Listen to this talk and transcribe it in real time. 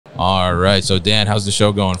All right. So, Dan, how's the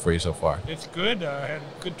show going for you so far? It's good. I had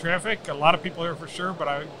good traffic. A lot of people here for sure, but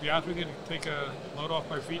I'll be honest with you, to take a load off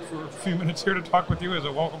my feet for a few minutes here to talk with you is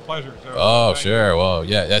a welcome pleasure. So, oh, sure. Well,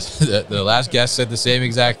 yeah, that's the last guest said the same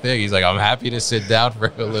exact thing. He's like, I'm happy to sit down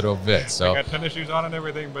for a little bit. So I got tennis shoes on and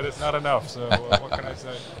everything, but it's not enough. So what can I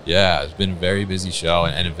say? Yeah, it's been a very busy show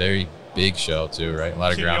and a very big show too, right? A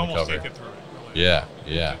lot of ground to cover. Take it through it, really. Yeah,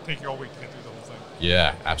 yeah. It'll take you all week to get through the whole thing.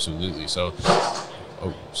 Yeah, absolutely.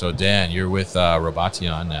 So Dan, you're with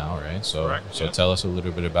Roboteon now, right? So, Correct, so yes. Tell us a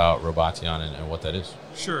little bit about Roboteon and what that is.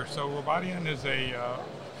 Sure. So Roboteon is a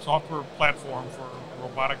software platform for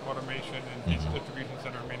robotic automation and piece distribution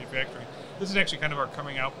center manufacturing. This is actually kind of our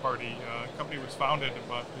coming out party. The company was founded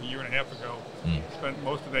about a year and a half ago. Spent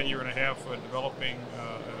most of that year and a half developing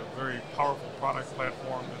a very powerful product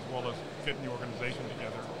platform as well as getting the organization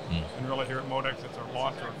together. And really here at Modex, it's our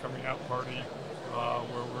launch, our coming out party,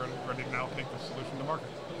 where we're ready to now take the solution to market.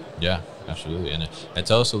 Yeah, absolutely. And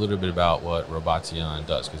tell us a little bit about what Roboteon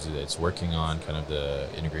does, because it's working on kind of the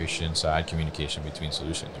integration side, communication between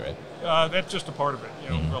solutions, right? That's just a part of it,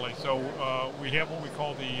 really. So we have what we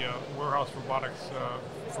call the warehouse robotics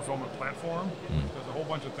fulfillment platform. There's a whole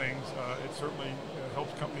bunch of things. It certainly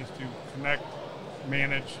helps companies to connect,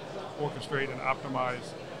 manage, orchestrate, and optimize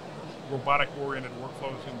robotic-oriented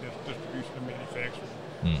workflows in distribution and manufacturing.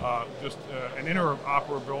 Just an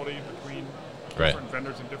interoperability between different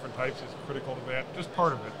vendors and different types is critical to that. Just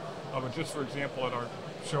part of it. But just for example, at our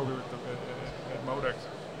show here at Modex,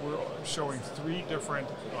 we're showing 3 different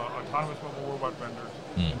autonomous mobile robot vendors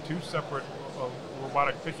and 2 separate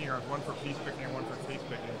robotic picking arms, one for piece picking and one for case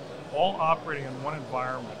picking, all operating in one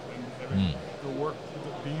environment. And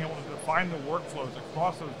being able to define the workflows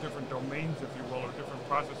across those different domains, if you will, or different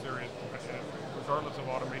process areas, regardless of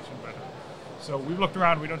automation vendor. So we've looked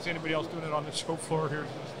around. We don't see anybody else doing it on the show floor here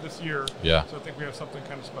this year. Yeah. So I think we have something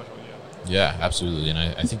kind of special. Yeah, absolutely. And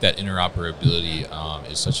I think that interoperability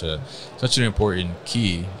is such an important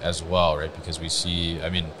key as well, right? Because we see,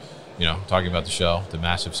 talking about the show, the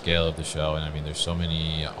massive scale of the show, and there's so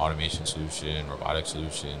many automation solutions, robotic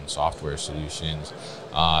solutions, software solutions.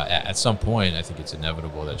 At some point, I think it's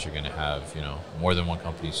inevitable that you're going to have, more than one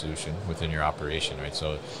company solution within your operation, right?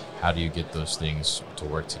 So how do you get those things to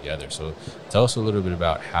work together? So tell us a little bit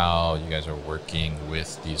about how you guys are working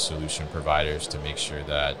with these solution providers to make sure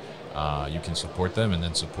that you can support them and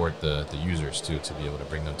then support the users too, to be able to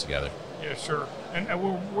bring them together. Yeah, sure. And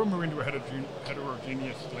we're moving to a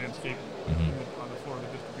heterogeneous landscape on the floor of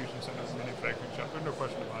the distribution center and manufacturing shop. There's no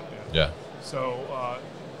question about that. Yeah. So,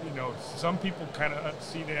 some people kind of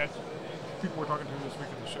see that. People we're talking to this week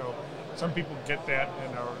at the show, some people get that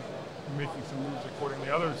and are making some moves accordingly.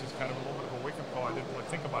 Others is kind of a little bit of a wake-up call. I didn't really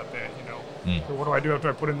think about that, So what do I do after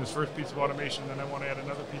I put in this first piece of automation, then I want to add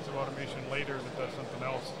another piece of automation later that does something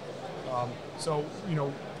else.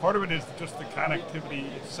 Part of it is just the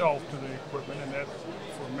connectivity itself to the equipment, and that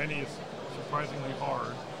for many is surprisingly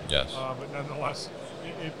hard. Yes. But nonetheless,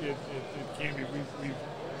 it can be. We've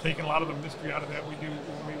taken a lot of the mystery out of that. We do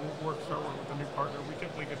when we start working with a new partner. We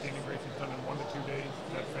typically get the integrations done in 1 to 2 days,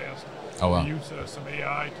 that fast. Oh, wow. We use some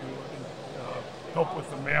AI to help with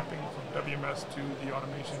the mapping from WMS to the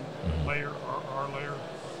automation layer, our layer.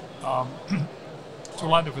 So a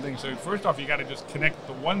lot of different things. So first off, you got to just connect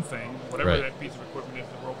the one thing, whatever that piece of equipment is,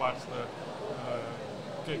 the robots,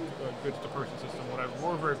 the goods to person system, whatever.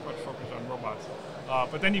 We're very much focused on robots.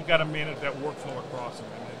 But then you've got to manage that workflow across them,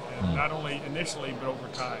 and not only initially, but over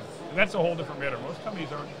time. And that's a whole different matter. Most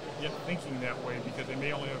companies aren't yet thinking that way because they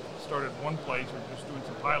may only have started one place or just doing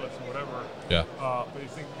some pilots or whatever. Yeah. But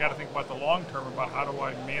you got to think about the long term, about how do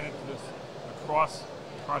I manage this across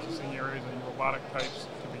processing areas and robotic types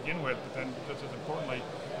to begin with, but then just as importantly,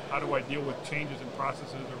 how do I deal with changes in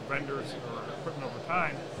processes or vendors or equipment over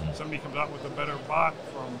time? Somebody comes out with a better bot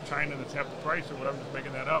from China that's half the price or whatever, just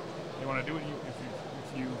making that up. You want to do it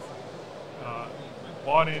if you've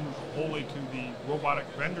bought in wholly to the robotic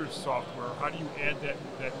vendor's software. How do you add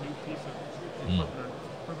that new piece of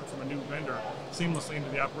equipment from a new vendor seamlessly into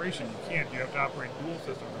the operation? You can't. You have to operate dual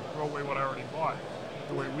systems and throw away what I already bought.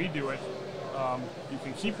 The way we do it, you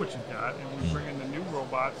can keep what you've got, and we bring in the new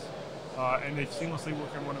robots, and they seamlessly work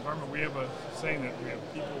in one environment. We have a saying that we have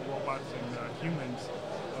people, robots, and humans,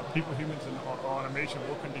 humans, and automation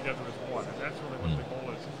working together as one, and that's really what the goal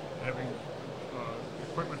is, having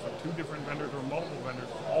equipment from 2 different vendors or multiple vendors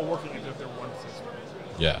all working as if they're one system.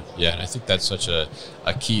 Yeah, and I think that's such a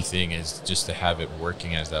key thing, is just to have it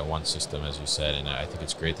working as that one system, as you said, and I think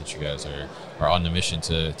it's great that you guys are on the mission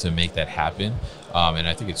to make that happen, and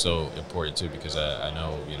I think it's so important too, because I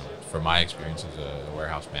know, from my experience as a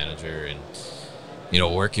warehouse manager, and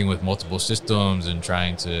working with multiple systems and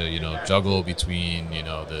trying to, juggle between,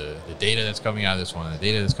 the data that's coming out of this one and the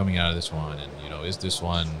data that's coming out of this one. And, is this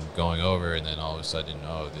one going over? And then all of a sudden,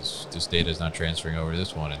 oh, this data is not transferring over to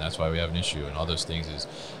this one. And that's why we have an issue. And all those things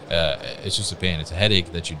it's just a pain. It's a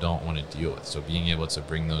headache that you don't want to deal with. So being able to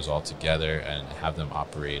bring those all together and have them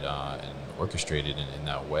operate and orchestrated in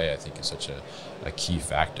that way, I think is such a key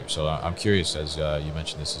factor. So I'm curious, as you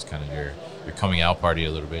mentioned, this is kind of your coming out party a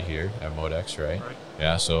little bit here at Modex, right? Right.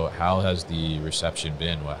 Yeah. So how has the reception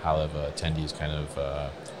been? How have attendees kind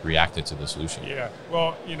of reacted to the solution? Yeah.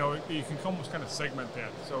 Well, you can almost kind of segment that.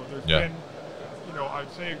 So there's been,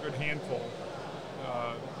 I'd say a good handful,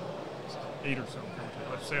 8 or so,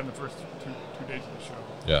 let's say on the first two days of the show.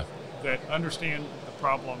 Yeah. That understand the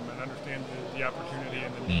problem and understand the opportunity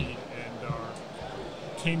and the need and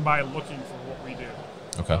came by looking for what we do.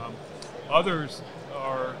 Okay. Others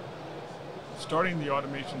are starting the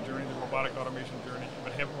automation journey, the robotic automation journey,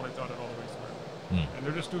 but haven't really thought it all the way through. And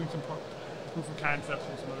they're just doing some proof of concepts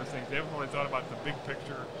and some other things. They haven't really thought about the big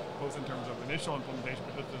picture, both in terms of initial implementation,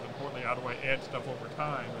 but just as importantly, how do I add stuff over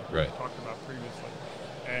time, as we talked about previously.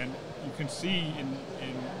 And you can see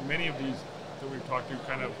in many of these that we've talked to,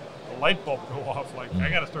 kind of a light bulb go off, like, I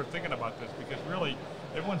got to start thinking about this, because really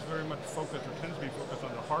everyone's very much focused, or tends to be focused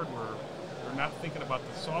on the hardware. They're not thinking about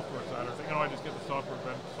the software side, or thinking, I just get the software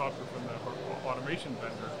from the automation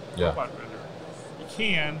vendor, robot vendor. You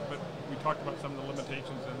can, but we talked about some of the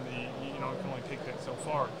limitations and you can only take that so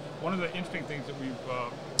far. One of the interesting things that we've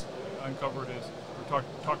uncovered is we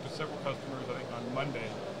talked to several customers, I think on Monday,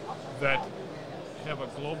 that have a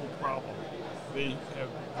global problem. They have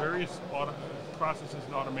various processes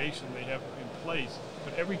and automation they have in place,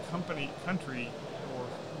 but every country or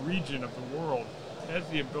region of the world has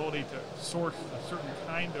the ability to source a certain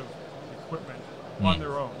kind of equipment on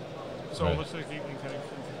their own. So let's take in kind of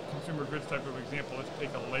consumer goods type of example. Let's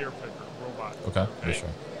take a layer picker robot. Okay. For sure.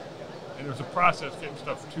 And there's a process getting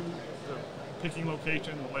stuff to the picking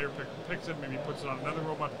location. The layer picker picks it, maybe puts it on another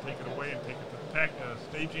robot to take it away and take it to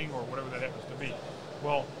staging or whatever that happens to be.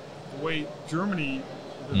 Well, the way Germany,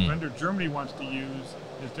 the vendor Germany wants to use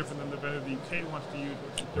is different than the vendor the UK wants to use,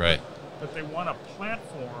 which is different. Right. But they want a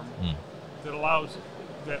platform that allows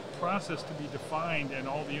that process to be defined and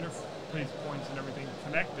all the interface points and everything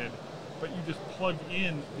connected, but you just plug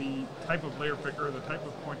in the type of layer picker, the type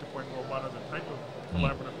of point-to-point robot, or the type of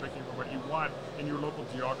collaborative picking robot you want in your local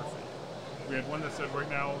geography. We had one that said right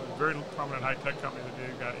now, a very prominent high-tech company that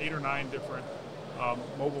they've got 8 or 9 different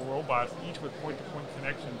mobile robots, each with point-to-point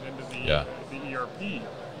connections into the ERP,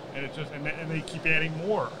 and it's just and they keep adding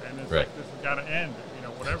more, and it's like, this has got to end,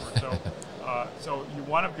 whatever. So, so you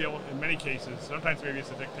want to be able, in many cases, sometimes maybe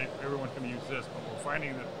it's a dictate everyone's going to use this, but we're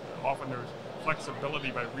finding that often there's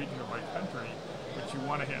flexibility by region or by country, but you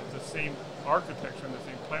want to have the same architecture and the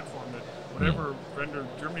same platform that whatever vendor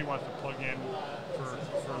Germany wants to plug in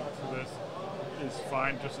for this is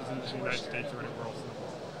fine, just as in the United States or anywhere else in the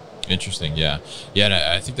world. Interesting, yeah, and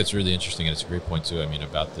I think that's really interesting, and it's a great point too. I mean,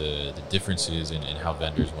 about the differences in how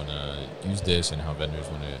vendors want to use this and how vendors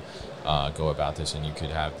want to go about this, and you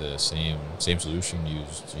could have the same solution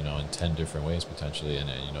used, in 10 different ways potentially, and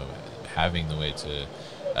having the way to,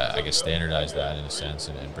 I guess, standardize that in a sense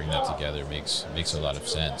and bring that together makes a lot of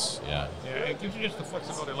sense. Yeah. Yeah, it gives you just the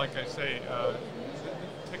flexibility, like I say.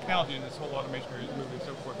 Technology in this whole automation area is moving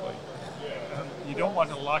so quickly. You don't want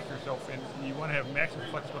to lock yourself in. You want to have maximum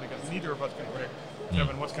flexibility, because neither of us can predict,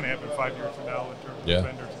 Kevin, what's going to happen 5 years from now in terms of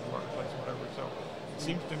vendors in the marketplace, whatever. So it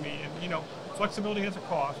seems to me, and flexibility has a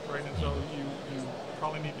cost, right? And so you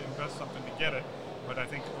probably need to invest something to get it. But I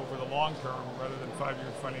think over the long term, rather than 5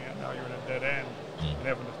 years finding out now you're at a dead end and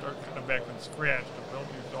having to start kind of back from scratch to build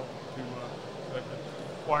yourself to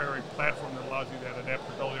acquire a platform that allows you that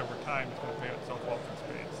adaptability over time, is going to pay itself off in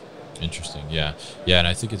spades. Interesting, yeah, and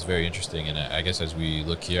I think it's very interesting. And I guess as we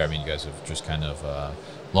look here, I mean, you guys have just kind of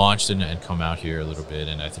launched and come out here a little bit,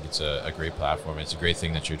 and I think it's a great platform. It's a great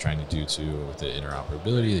thing that you're trying to do too with the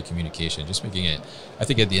interoperability, the communication, just making it, I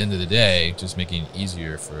think at the end of the day, just making it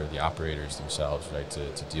easier for the operators themselves, right,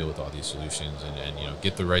 to deal with all these solutions and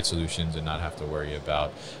get the right solutions and not have to worry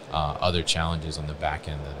about other challenges on the back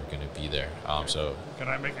end that are going to be there. So can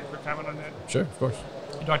I make a quick comment on that? Sure, of course.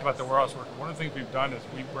 You talked about the warehouse worker. One of the things we've done is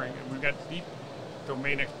we've got deep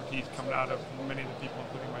domain expertise coming out of many of the people,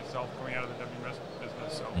 including myself, coming out of the WMS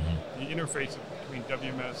business. So the interface between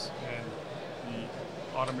WMS and the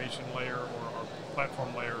automation layer or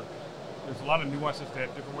platform layer, there's a lot of nuances to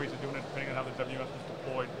that, different ways of doing it, depending on how the WMS was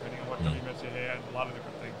deployed, depending on what WMS you had, a lot of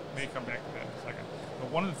different things. May come back to that in a second.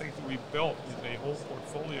 But one of the things that we've built is a whole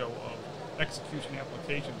portfolio of execution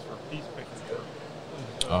applications for piece picking, for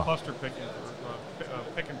cluster picking, for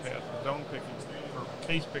pick and pass, zone picking, or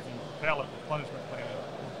case picking, pallet replenishment planning,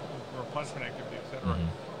 replenishment activity, etc.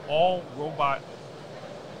 All robot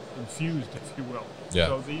infused, if you will. Yeah.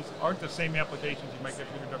 So these aren't the same applications you might get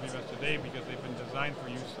from your WMS today because they've been designed for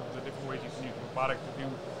use of the different ways you can use robotic to do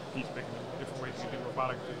piece picking, the different ways you can do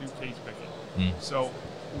robotic to do case picking. So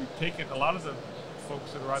we've taken a lot of the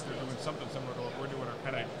folks that are out there doing something similar to what we're doing are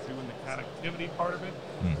kind of doing the connectivity part of it.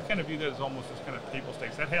 We kind of view that as almost as kind of table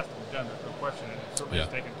stakes. That has to be done, there's no question, and it certainly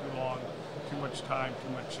has taken too long, too much time,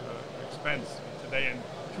 too much expense today, and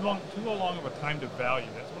too long of a time to value.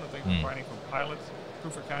 That's one of the things we're finding from pilots,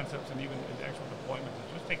 proof of concepts, and even in actual deployments.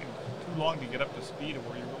 It's just taking too long to get up to speed of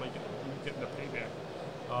where you're really getting the payback.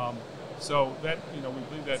 So that, we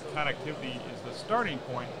believe that connectivity is the starting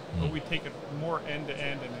point, but we take it more end to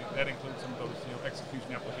end, and that includes some of those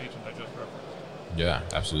execution applications I just referenced. Yeah,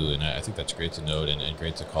 absolutely, and I think that's great to note and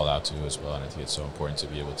great to call out to as well. And I think it's so important to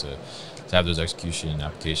be able to have those execution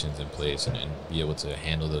applications in place and be able to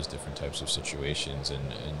handle those different types of situations and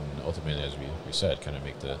ultimately, as we said, kind of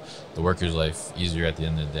make the worker's life easier at the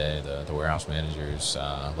end of the day, the warehouse manager's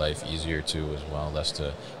life easier too as well, less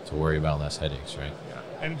to worry about, less headaches, right? Yeah.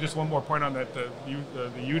 And just one more point on that, the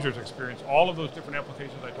user's experience, all of those different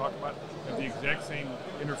applications I talked about have the exact same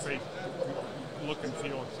interface, look and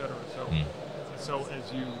feel, et cetera. So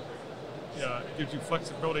as you, it gives you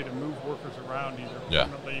flexibility to move workers around either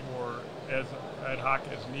permanently or as ad hoc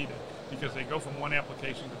as needed, because they go from one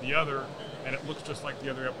application to the other, and it looks just like the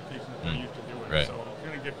other application that they're used to doing. Right. So it's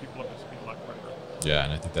going to get people up to speed a lot quicker. Yeah,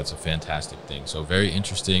 and I think that's a fantastic thing. So very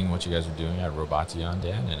interesting what you guys are doing at Roboteon,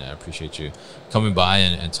 Dan, and I appreciate you coming by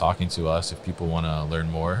and talking to us. If people want to learn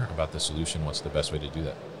more about the solution, what's the best way to do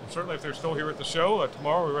that? Certainly, if they're still here at the show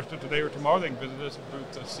tomorrow, or the rest of today or tomorrow, they can visit us at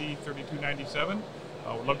booth C3297.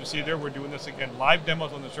 We'd love to see you there. We're doing this again, live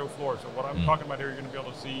demos on the show floor. So what I'm talking about here, you're going to be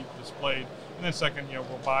able to see displayed. And then second,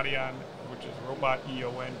 Roboteon, which is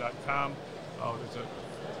roboteon.com. There's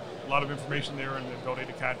a lot of information there and the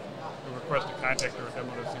ability to request a contact or a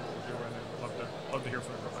demo to see what we're doing. And we'd love to hear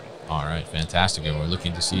from everybody. All right, fantastic. And we're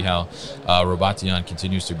looking to see how Roboteon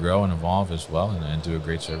continues to grow and evolve as well and do a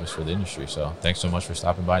great service for the industry. So thanks so much for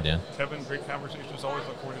stopping by, Dan. Kevin, great conversation as always.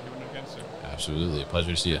 Look forward to doing it again soon. Absolutely. A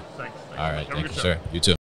pleasure to see you. Thanks. All right. Thank you, sir. You too.